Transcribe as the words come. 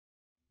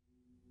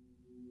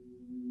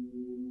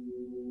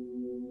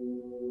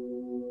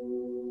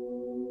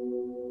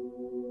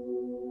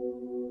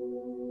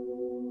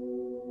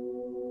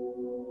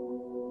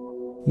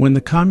When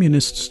the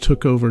communists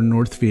took over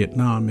North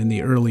Vietnam in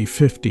the early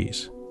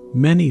 50s,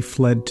 many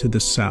fled to the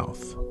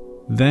south.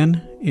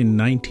 Then, in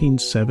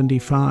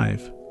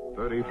 1975,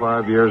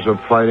 35 years of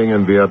fighting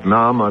in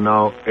Vietnam are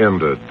now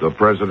ended. The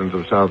president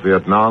of South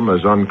Vietnam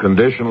has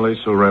unconditionally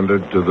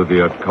surrendered to the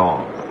Viet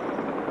Cong.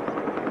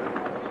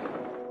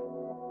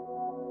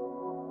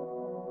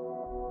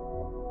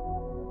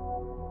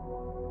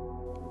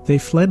 They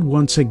fled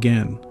once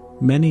again,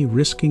 many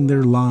risking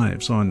their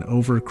lives on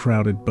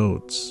overcrowded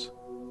boats.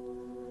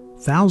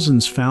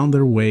 Thousands found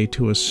their way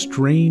to a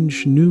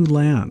strange new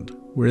land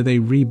where they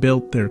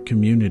rebuilt their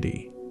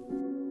community.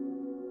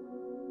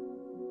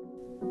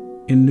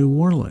 In New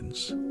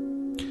Orleans,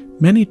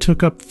 many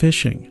took up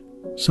fishing,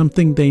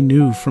 something they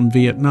knew from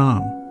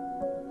Vietnam.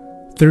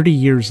 30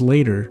 years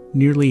later,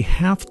 nearly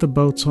half the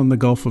boats on the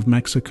Gulf of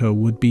Mexico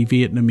would be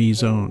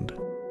Vietnamese owned.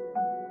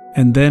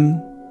 And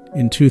then,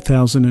 in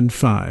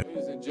 2005,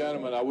 ladies and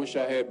gentlemen, I wish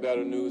I had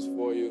better news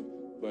for you,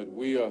 but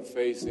we are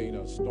facing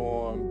a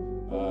storm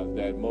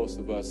that most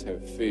of us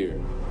have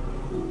feared.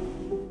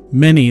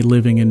 many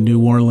living in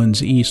New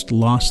Orleans East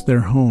lost their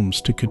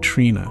homes to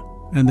Katrina,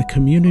 and the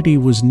community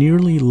was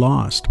nearly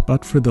lost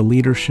but for the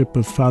leadership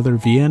of Father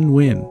Viet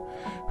Nguyen,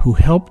 who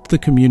helped the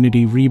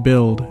community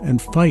rebuild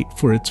and fight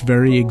for its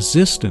very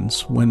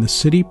existence when the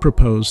city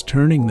proposed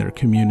turning their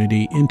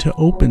community into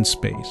open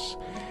space,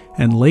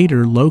 and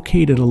later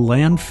located a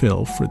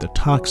landfill for the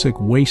toxic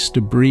waste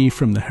debris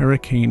from the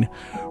hurricane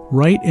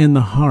right in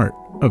the heart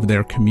of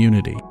their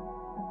community.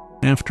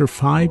 After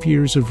 5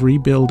 years of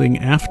rebuilding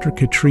after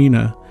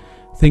Katrina,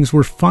 things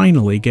were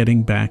finally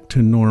getting back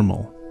to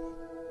normal.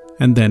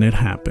 And then it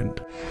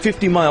happened.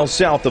 50 miles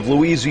south of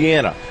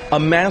Louisiana, a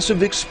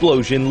massive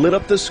explosion lit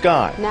up the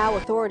sky. Now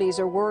authorities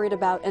are worried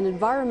about an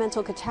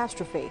environmental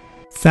catastrophe.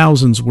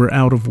 Thousands were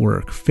out of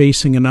work,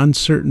 facing an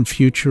uncertain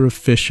future of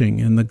fishing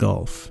in the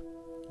Gulf.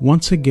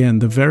 Once again,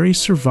 the very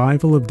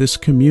survival of this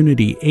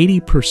community,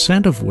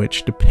 80% of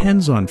which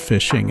depends on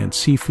fishing and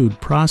seafood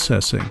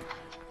processing,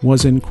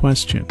 was in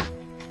question.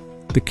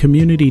 The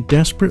community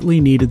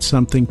desperately needed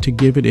something to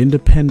give it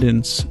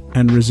independence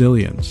and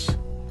resilience.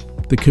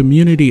 The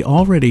community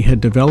already had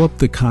developed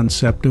the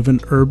concept of an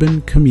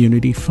urban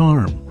community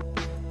farm.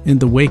 In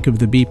the wake of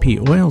the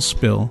BP oil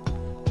spill,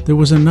 there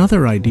was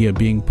another idea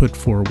being put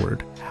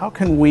forward. How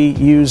can we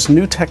use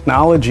new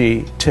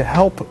technology to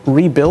help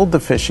rebuild the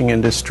fishing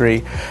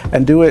industry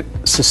and do it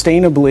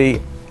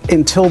sustainably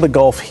until the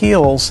Gulf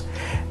heals,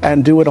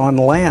 and do it on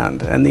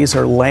land? And these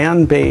are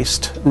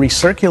land-based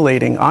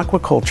recirculating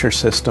aquaculture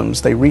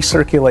systems. They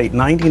recirculate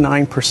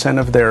 99%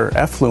 of their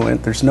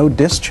effluent. There's no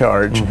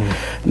discharge,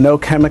 no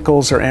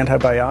chemicals or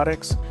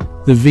antibiotics.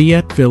 The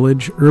Viet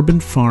Village Urban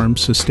Farm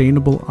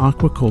Sustainable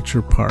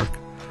Aquaculture Park.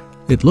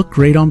 It looked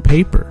great on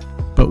paper,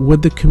 but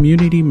would the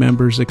community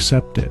members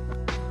accept it?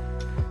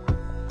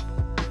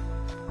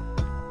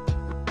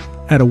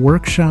 At a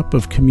workshop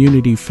of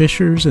community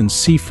fishers and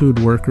seafood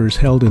workers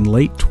held in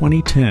late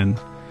 2010,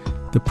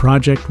 the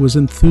project was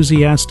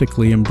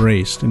enthusiastically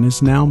embraced and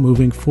is now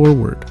moving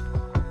forward.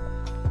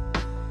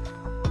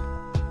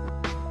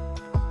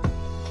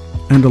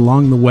 And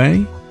along the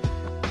way,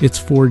 it's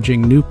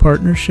forging new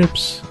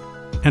partnerships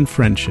and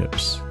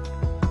friendships.